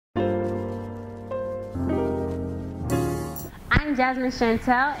I'm Jasmine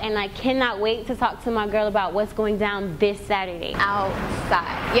Chantel, and I cannot wait to talk to my girl about what's going down this Saturday.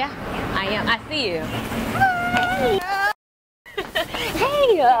 Outside. Yeah, I am. I see you.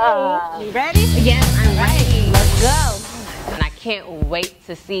 Hey! You ready? Yes, I'm ready. Let's go. And I can't wait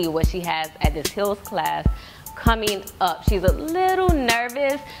to see what she has at this Hills class coming up. She's a little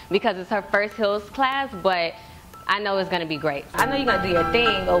nervous because it's her first Hills class, but I know it's gonna be great. I know you're gonna do your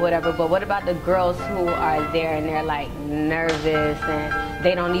thing or whatever, but what about the girls who are there and they're like nervous and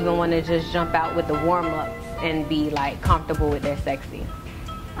they don't even want to just jump out with the warm-ups and be like comfortable with their sexy?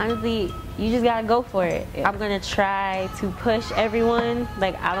 Honestly, you just gotta go for it. Yeah. I'm gonna try to push everyone.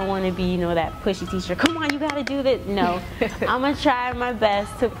 Like, I don't wanna be, you know, that pushy teacher. Come on, you gotta do this. No, I'm gonna try my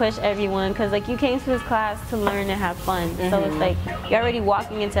best to push everyone, because like, you came to this class to learn and have fun. So it's like, you're already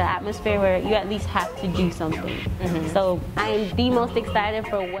walking into an atmosphere where you at least have to do something. So I am the most excited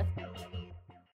for what's